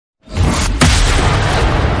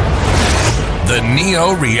The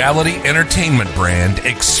Neo Reality Entertainment brand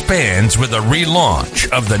expands with a relaunch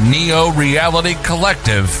of the Neo Reality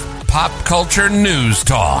Collective Pop Culture News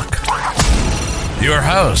Talk. Your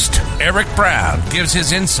host, Eric Brown, gives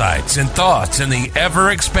his insights and thoughts in the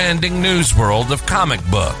ever-expanding news world of comic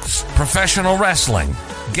books, professional wrestling,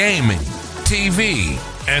 gaming, TV,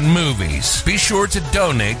 and movies. Be sure to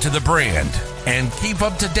donate to the brand and keep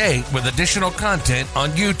up to date with additional content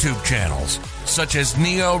on YouTube channels such as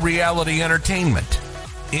Neo Reality Entertainment,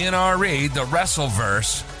 NRE The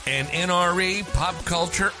Wrestleverse, and NRE Pop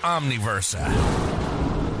Culture Omniversa.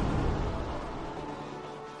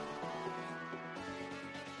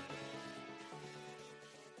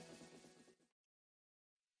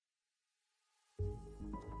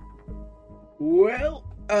 Well,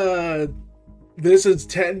 this is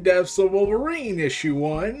 10 Deaths of Wolverine, issue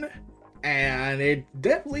 1, and it's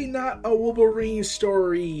definitely not a Wolverine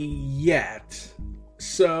story yet.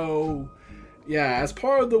 So, yeah, as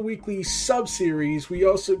part of the weekly sub-series, we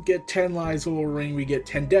also get 10 Lives of Wolverine, we get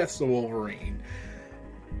 10 Deaths of Wolverine.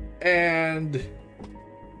 And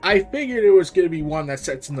I figured it was going to be one that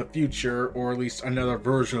sets in the future, or at least another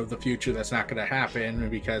version of the future that's not going to happen,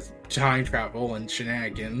 because time travel and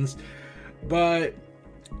shenanigans. But,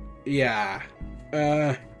 yeah,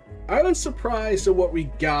 I was surprised at what we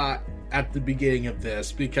got at the beginning of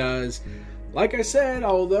this, because, like I said,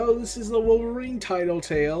 although this is the Wolverine title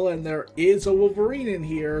tale, and there is a Wolverine in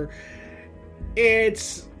here,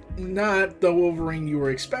 it's not the Wolverine you were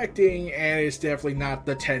expecting, and it's definitely not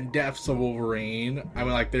the 10 Deaths of Wolverine. I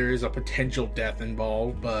mean, like, there is a potential death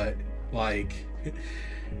involved, but, like,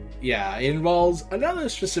 yeah, it involves another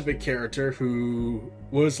specific character who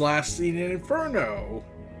was last seen in Inferno.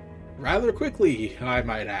 Rather quickly, I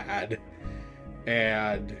might add.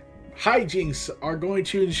 And hijinks are going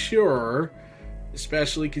to ensure,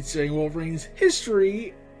 especially considering Wolverine's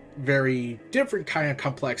history, very different kind of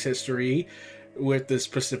complex history with this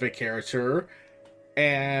specific character.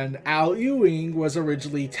 And Al Ewing was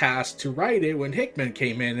originally tasked to write it when Hickman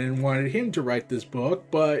came in and wanted him to write this book,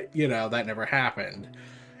 but, you know, that never happened.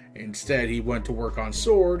 Instead, he went to work on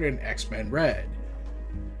Sword and X-Men Red.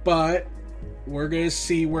 But we're going to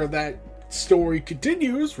see where that story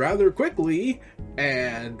continues rather quickly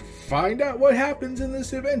and find out what happens in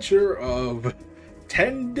this adventure of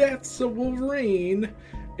 10 Deaths of Wolverine,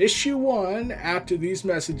 issue 1. After these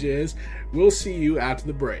messages, we'll see you after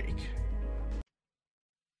the break.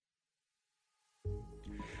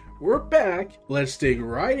 We're back. Let's dig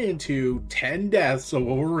right into 10 Deaths of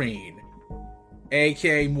Wolverine,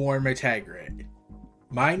 aka Moira MacTaggert.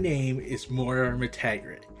 My name is Moira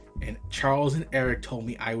MacTaggert, and Charles and Eric told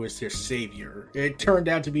me I was their savior. It turned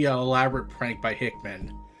out to be an elaborate prank by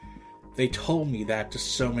Hickman. They told me that after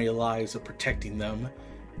so many lives of protecting them,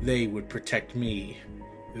 they would protect me.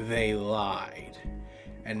 They lied.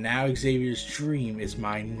 And now Xavier's dream is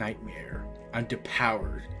my nightmare. I'm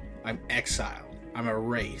depowered. I'm exiled. I'm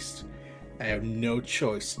erased. I have no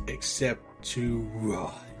choice except to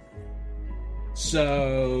run.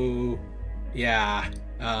 So, yeah,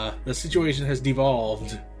 the situation has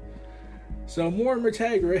devolved. So Moira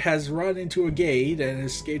MacTaggert has run into a gate and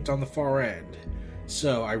escaped on the far end.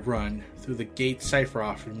 So I run through the gate Cypher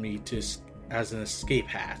offered me as an escape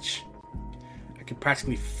hatch. I can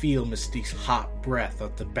practically feel Mystique's hot breath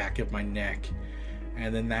at the back of my neck,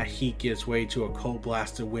 and then that heat gives way to a cold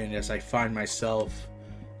blast of wind as I find myself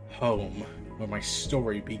home, where my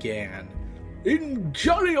story began. In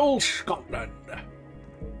jolly old Scotland.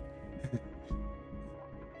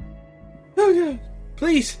 Oh yeah,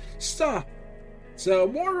 please stop. So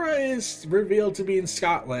Moira is revealed to be in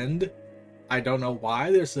Scotland. I don't know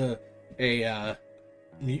why there's a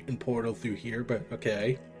mutant portal through here, but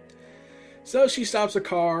okay. So she stops a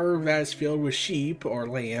car that's filled with sheep or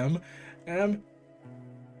lamb,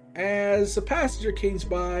 as a passenger comes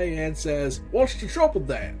by and says, "What's the trouble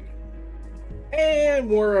then?" And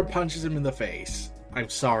Moira punches him in the face. I'm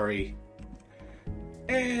sorry.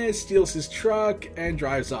 And steals his truck and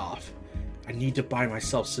drives off. I need to buy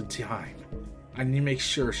myself some time. I need to make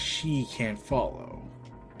sure she can't follow.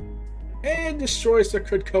 And destroys the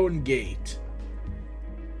Krakoan gate.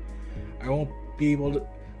 I won't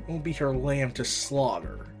be her lamb to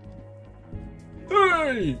slaughter.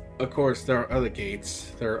 Hey! Of course, there are other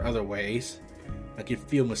gates. There are other ways. I can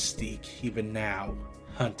feel Mystique, even now,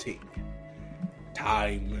 hunting.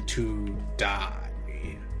 Time to die.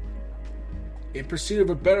 In pursuit of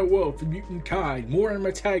a better world for mutant kind, Moira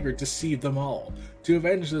MacTaggert deceived them all. To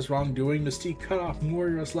avenge this wrongdoing, Mystique cut off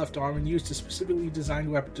Moira's left arm and used a specifically designed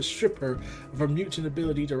weapon to strip her of her mutant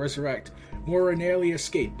ability to resurrect. Moira narrowly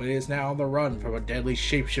escaped, but is now on the run from a deadly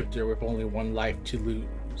shapeshifter with only one life to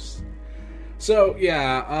lose. So,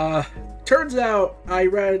 yeah, turns out I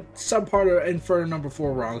read some part of Inferno number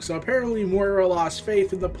 4 wrong. So apparently Moira lost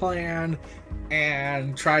faith in the plan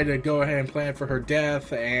and tried to go ahead and plan for her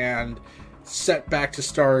death and set back to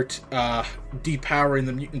start depowering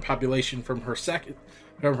the mutant population from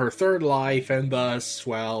her third life, and thus,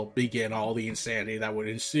 well, begin all the insanity that would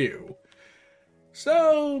ensue.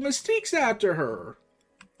 So, Mystique's after her.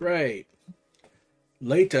 Right.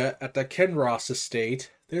 Later, at the Kenross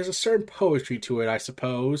estate, there's a certain poetry to it, I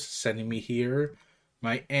suppose, sending me here.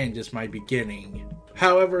 My end is my beginning.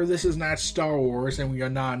 However, this is not Star Wars, and we are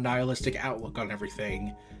not a nihilistic outlook on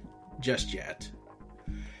everything. Just yet.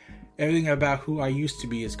 Everything about who I used to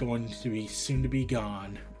be is going to be soon to be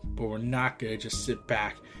gone. But we're not going to just sit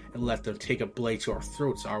back and let them take a blade to our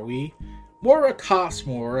throats, are we? Moira coughs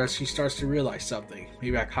more as she starts to realize something.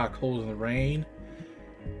 Maybe I caught cold in the rain.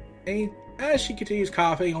 And as she continues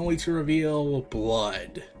coughing, only to reveal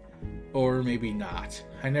blood. Or maybe not.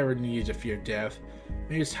 I never needed to fear death.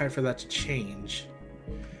 Maybe it's time for that to change.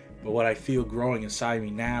 But what I feel growing inside me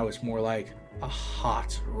now is more like a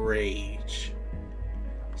hot rage.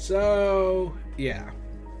 So, yeah.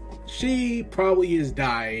 She probably is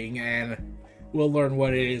dying, and we'll learn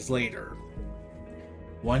what it is later.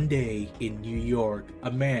 One day in New York,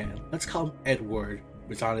 a man, let's call him Edward,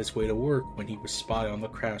 was on his way to work when he was spotted on the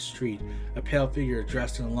crowded street. A pale figure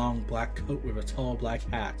dressed in a long black coat with a tall black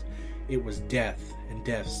hat. It was Death, and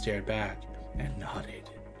Death stared back and nodded.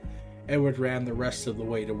 Edward ran the rest of the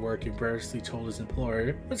way to work and breathlessly told his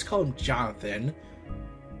employer, let's call him Jonathan.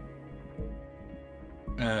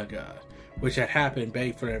 Oh god. Which had happened,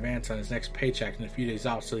 begged for an advance on his next paycheck and a few days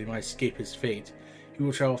off so he might escape his fate. He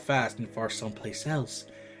would travel fast and far someplace else.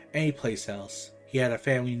 Any place else. He had a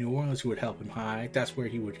family in New Orleans who would help him hide. That's where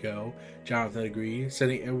he would go. Jonathan agreed,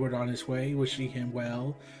 sending Edward on his way, wishing him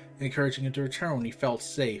well, and encouraging him to return when he felt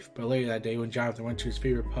safe. But later that day, when Jonathan went to his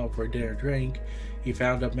favorite pub for a dinner drink, he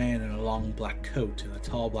found a man in a long black coat and a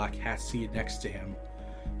tall black hat seated next to him,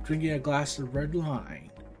 drinking a glass of red wine.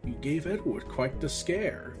 He gave Edward quite the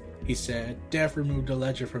scare, he said. Death removed a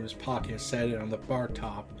ledger from his pocket and set it on the bar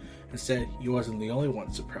top, and said he wasn't the only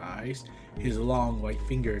one surprised. His long white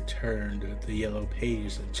finger turned the yellow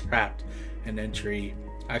pages and tapped an entry.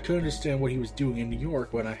 I couldn't understand what he was doing in New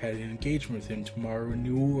York when I had an engagement with him tomorrow in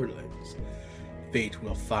New Orleans. Fate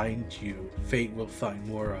will find you. Fate will find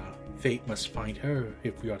Moira. Fate must find her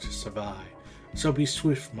if we are to survive. So be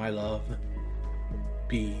swift, my love.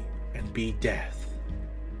 Be death.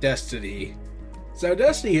 Destiny. So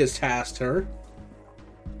Destiny has tasked her.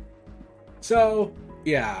 So,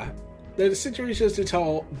 yeah. The situation has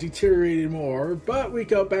deteriorated more, but we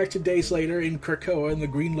go back to days later in Krakoa in the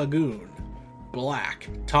Green Lagoon. Black.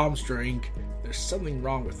 Tom's drink. There's something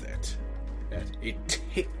wrong with it. It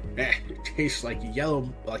tastes like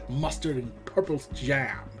yellow, like mustard and purple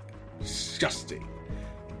jam. Disgusting.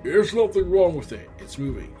 There's nothing wrong with it. It's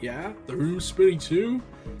moving. Yeah? The room's spinning too?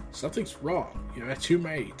 Something's wrong. You had too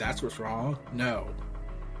many. That's what's wrong? No,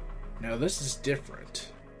 this is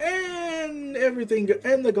different. And everything,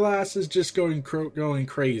 and the glass is just going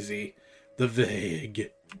crazy. The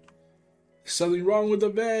Veg. Something wrong with the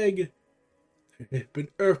Veg. There have been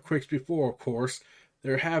earthquakes before, of course.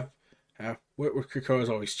 There have Krakoa is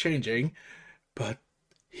always changing, but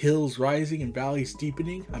hills rising and valleys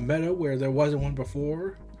deepening, a meadow where there wasn't one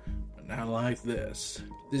before. But not like this.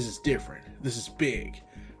 This is different. This is big.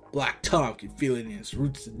 Black Tom can feel it in his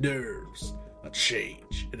roots and nerves. A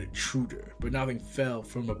change, an intruder, but nothing fell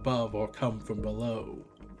from above or come from below.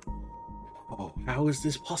 Oh, how is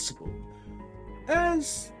this possible?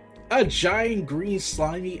 As a giant green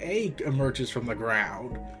slimy egg emerges from the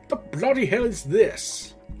ground. The bloody hell is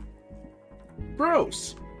this?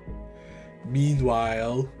 Gross.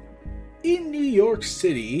 Meanwhile, in New York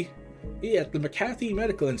City, at the McCarthy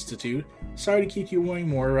Medical Institute, sorry to keep you waiting,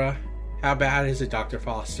 Moira. How bad is it, Dr.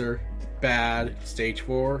 Foster? Bad. Stage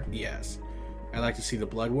 4? Yes. I'd like to see the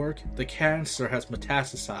blood work. The cancer has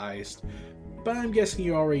metastasized, but I'm guessing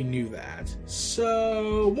you already knew that.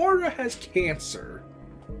 So, Moira has cancer.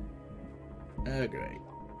 Oh, great.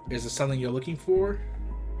 Is this something you're looking for?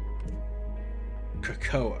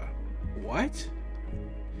 Krakoa. What?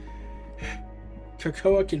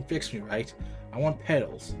 Krakoa can fix me, right? I want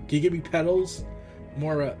petals. Can you give me petals?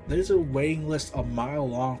 Moira, there's a waiting list a mile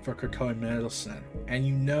long for Krakoan medicine, and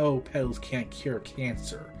you know petals can't cure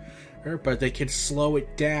cancer. But they can slow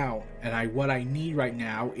it down, and what I need right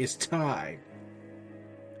now is time.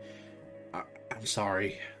 I'm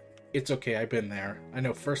sorry. It's okay, I've been there. I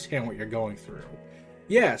know firsthand what you're going through.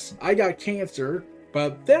 Yes, I got cancer,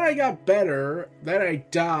 but then I got better, then I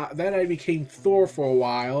died, then I became Thor for a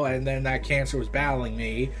while, and then that cancer was battling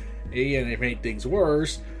me, and it made things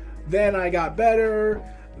worse. Then I got better,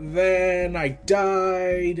 then I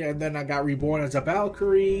died, and then I got reborn as a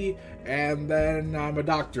Valkyrie, and then I'm a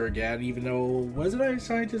doctor again, even though, wasn't I a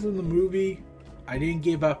scientist in the movie? I didn't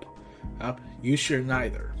give up. You should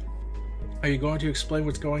neither. Are you going to explain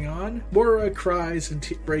what's going on? Moira cries and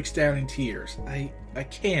breaks down in tears. I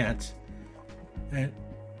can't. And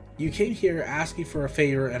you came here asking for a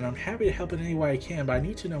favor, and I'm happy to help in any way I can, but I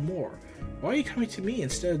need to know more. Why are you coming to me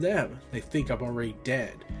instead of them? They think I'm already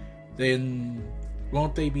dead. Then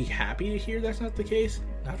won't they be happy to hear that's not the case?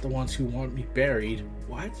 Not the ones who want me buried.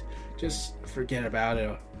 What? Just forget about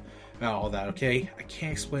it. About all that, okay? I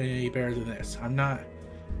can't explain it any better than this. I'm not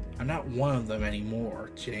one of them anymore,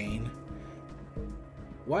 Jane.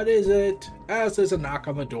 What is it? As there's a knock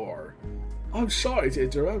on the door. I'm sorry to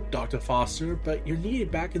interrupt, Dr. Foster, but you're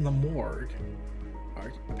needed back in the morgue.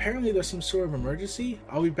 Apparently there's some sort of emergency.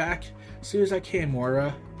 I'll be back as soon as I can,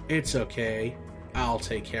 Moira. It's okay. I'll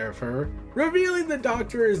take care of her. Revealing the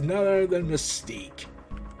doctor is none other than Mystique.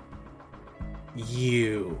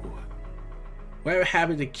 You. Whatever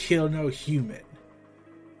happened to kill no human?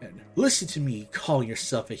 And listen to you calling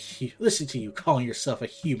yourself a human.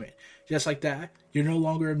 Just like that, you're no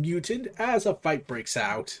longer a mutant as a fight breaks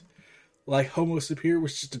out. Like Homo Superior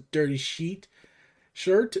was just a dirty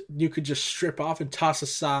shirt you could just strip off and toss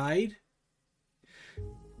aside.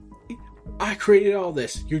 I created all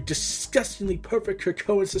this. Your disgustingly perfect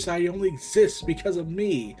Krakoan society only exists because of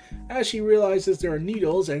me. As she realizes there are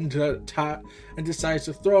needles and decides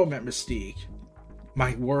to throw them at Mystique.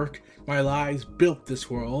 My work, my lives built this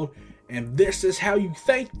world, and this is how you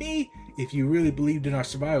thank me? If you really believed in our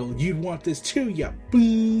survival, you'd want this too, ya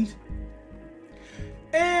boom.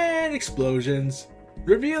 And explosions.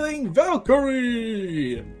 Revealing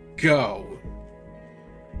Valkyrie! Go.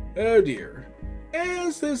 Oh dear.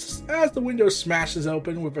 As the window smashes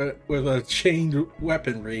open with a chained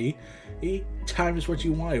weaponry, time is what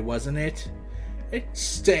you wanted, wasn't it?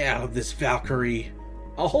 Stay out of this, Valkyrie.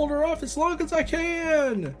 I'll hold her off as long as I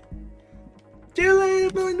can.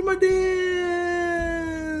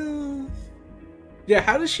 Yeah,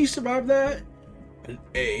 how does she survive that? An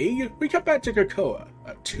egg? We cut back to Krakoa.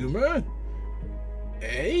 A tumor?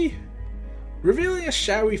 Revealing a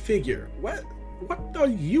shadowy figure. What are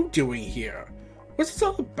you doing here? What's this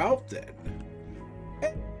all about then?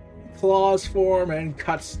 Claws form and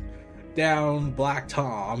cuts down Black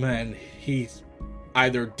Tom, and he's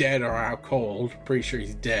either dead or out cold. Pretty sure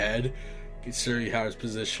he's dead, considering how he's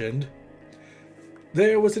positioned.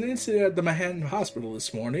 There was an incident at the Manhattan Hospital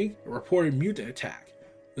this morning, a reported mutant attack.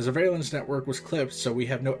 The surveillance network was clipped, so we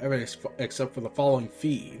have no evidence except for the following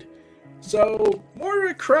feed. So,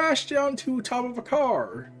 Moira crashed down to top of a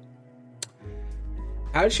car.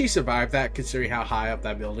 How did she survive that, considering how high up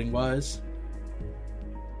that building was?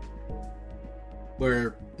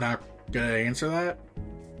 We're not gonna answer that?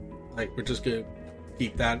 Like, we're just gonna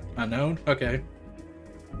keep that unknown? Okay.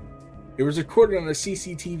 It was recorded on a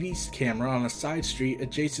CCTV camera on a side street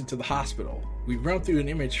adjacent to the hospital. We run through an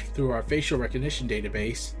image through our facial recognition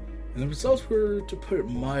database, and the results were, to put it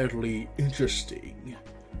mildly, interesting.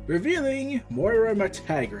 Revealing Moira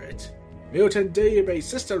MacTaggert. Mutant Database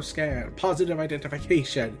System Scan. Positive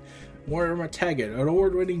Identification. Moira MacTaggert, an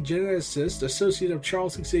award-winning geneticist, associate of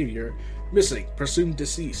Charles Xavier. Missing. Presumed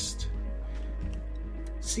deceased.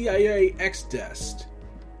 CIA X-Dest.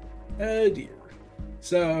 Oh dear.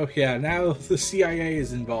 So, yeah, now the CIA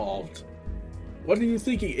is involved. What are you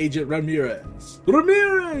thinking, Agent Ramirez?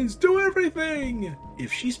 Ramirez, do everything!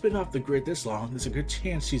 If she's been off the grid this long, there's a good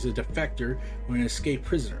chance she's a defector or an escaped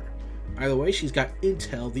prisoner. Either way, she's got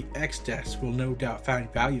intel the X-Desk will no doubt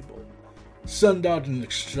find valuable. Send out an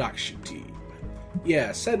extraction team.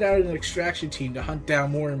 Yeah, send out an extraction team to hunt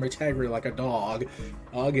down Moira MacTaggert like a dog.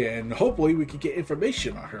 Again, hopefully we can get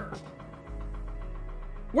information on her.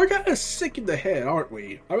 We're kind of sick in the head, aren't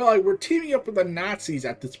we? I mean, like, we're teaming up with the Nazis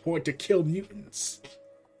at this point to kill mutants.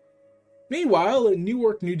 Meanwhile, in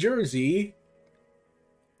Newark, New Jersey...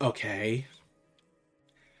 Okay.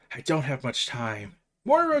 I don't have much time.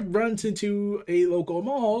 Moira runs into a local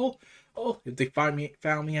mall. Oh, if they found me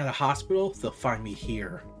at a hospital, they'll find me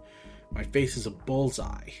here. My face is a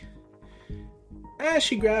bullseye. As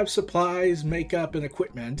she grabs supplies, makeup, and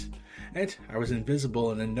equipment, and I was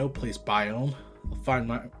invisible in a no-place biome,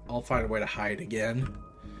 I'll find a way to hide again.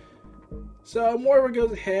 So Moira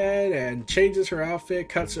goes ahead and changes her outfit,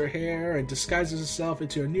 cuts her hair, and disguises herself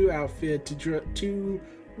into a new outfit to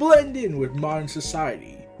blend in with modern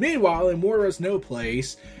society. Meanwhile, in Moira's no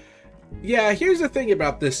place, yeah, here's the thing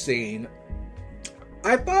about this scene.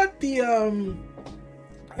 I thought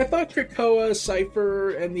I thought Krakoa,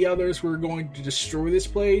 Cypher, and the others were going to destroy this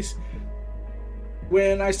place.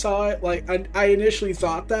 When I saw it, like, I initially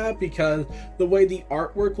thought that because the way the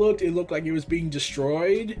artwork looked, it looked like it was being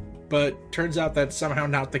destroyed, but turns out that's somehow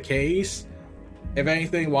not the case. If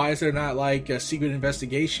anything, why is there not, like, a secret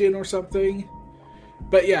investigation or something?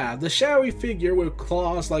 But yeah, the shadowy figure with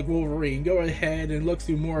claws like Wolverine go ahead and look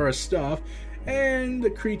through Moira's stuff, and the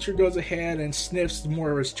creature goes ahead and sniffs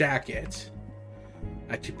Moira's jacket.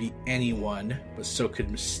 I could be anyone, but so could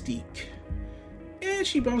Mystique. And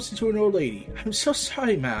she bumps into an old lady. I'm so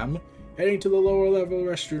sorry, ma'am. Heading to the lower level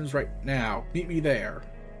restrooms right now. Meet me there.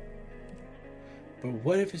 But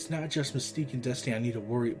what if it's not just Mystique and Destiny I need to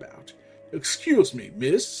worry about? Excuse me,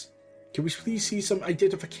 miss. Can we please see some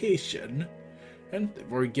identification? And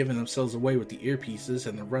they've already given themselves away with the earpieces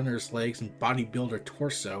and the runner's legs and bodybuilder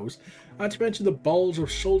torsos, not to mention the bulge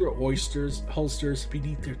of shoulder holsters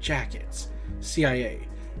beneath their jackets. CIA.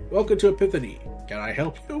 Welcome to Epiphany. Can I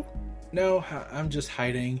help you? No, I'm just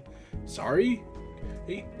hiding. Sorry?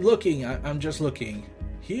 I'm just looking.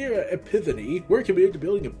 Here at Epiphany, we're committed to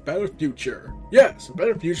building a better future. Yes, a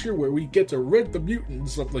better future where we get to rid the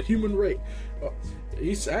mutants of the human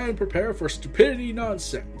race. And prepare for stupidity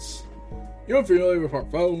nonsense. You're familiar with our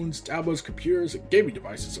phones, tablets, computers, and gaming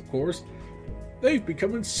devices, of course. They've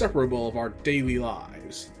become inseparable of our daily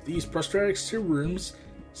lives. These prosthetic serums,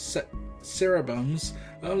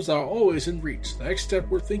 are always in reach. The next step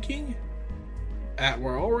we're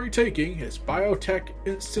already taking is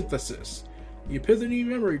biotech synthesis. The Epiphany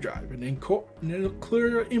memory drive, an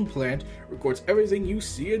nuclear implant, records everything you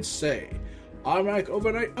see and say. Automatic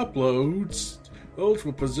overnight uploads. Those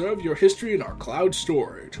will preserve your history in our cloud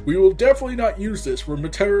storage. We will definitely not use this for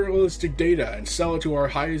materialistic data and sell it to our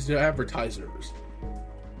highest advertisers.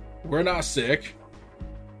 We're not sick.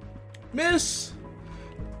 Miss!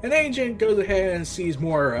 An agent goes ahead and sees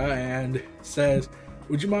Moira and says,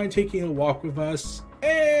 would you mind taking a walk with us?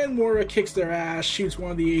 And Moira kicks their ass, shoots one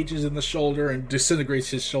of the agents in the shoulder, and disintegrates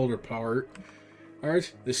his shoulder part.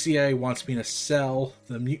 Alright, the CIA wants me in a cell,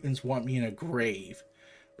 the mutants want me in a grave.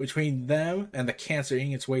 Between them and the cancer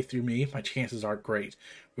eating its way through me, my chances aren't great.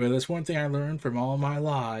 But there's one thing I learned from all my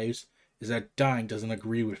lives, is that dying doesn't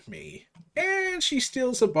agree with me. And she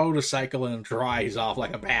steals a motorcycle and drives off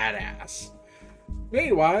like a badass.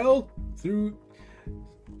 Meanwhile, through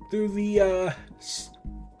the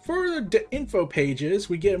further info pages,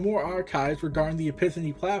 we get more archives regarding the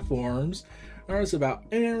Epiphany platforms. There's about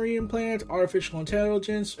memory implants, artificial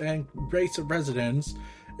intelligence, and race of residents,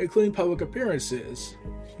 including public appearances.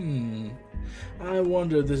 I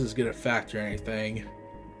wonder if this is going to factor anything.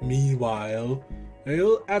 Meanwhile,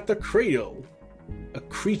 at the cradle, a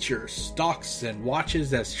creature stalks and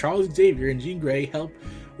watches as Charles Xavier and Jean Grey help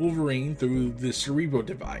Wolverine through the Cerebro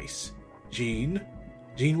device. Jean,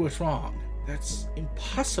 what's wrong? That's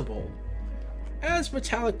impossible. As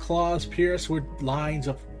metallic claws pierce with lines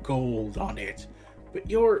of gold on it. But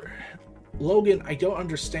Logan, I don't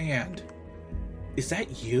understand. Is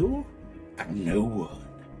that you? I'm no one.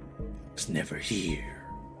 It's never here.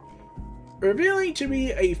 Revealing to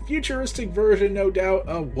me a futuristic version, no doubt,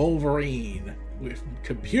 of Wolverine. With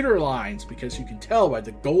computer lines, because you can tell by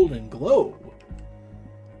the golden glow.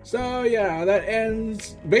 So yeah, that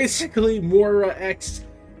ends basically Moira X,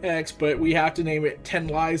 but we have to name it 10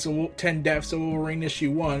 Deaths of Wolverine issue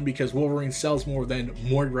 1 because Wolverine sells more than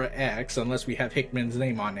Moira X unless we have Hickman's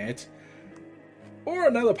name on it. Or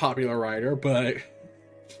another popular writer, but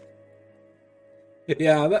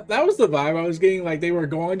yeah, that was the vibe I was getting. Like, they were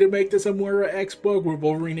going to make this a Moira X book with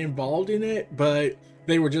Wolverine involved in it, but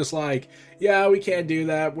they were just like, yeah, we can't do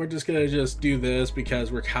that. We're just gonna just do this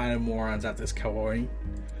because we're kind of morons at this point.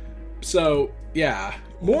 So, yeah,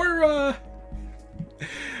 Moira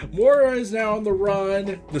is now on the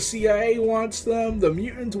run. The CIA wants them. The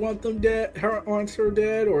mutants want them dead. Wants her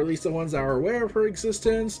dead, or at least the ones that are aware of her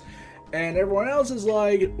existence. And everyone else is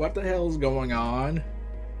like, what the hell is going on?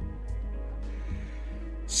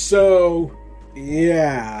 So,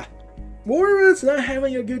 yeah, Moira's not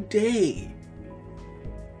having a good day.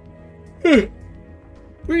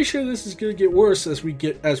 Pretty sure this is going to get worse as we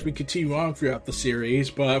continue on throughout the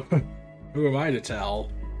series, but who am I to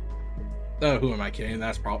tell? Oh, who am I kidding?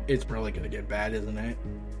 It's probably going to get bad, isn't it?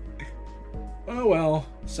 Oh well,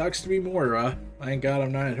 sucks to be Moira. Thank God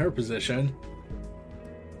I'm not in her position.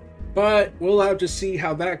 But we'll have to see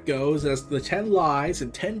how that goes as the 10 lives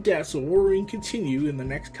and 10 deaths of Wolverine continue in the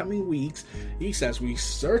next coming weeks, as we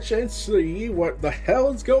search and see what the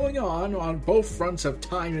hell is going on both fronts of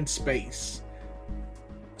time and space.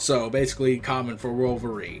 So basically common for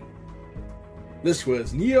Wolverine. This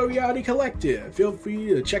was Neo Reality Collective. Feel free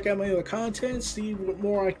to check out my other content, see what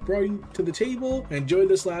more I bring to the table. Enjoy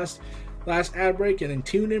this last ad break, and then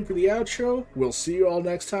tune in for the outro. We'll see you all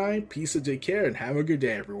next time. Peace and take care, and have a good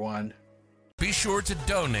day, everyone. Be sure to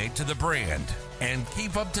donate to the brand and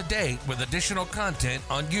keep up to date with additional content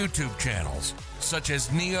on YouTube channels such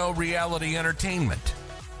as Neo Reality Entertainment,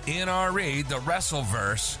 NRE The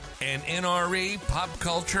Wrestleverse, and NRE Pop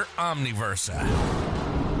Culture Omniversa.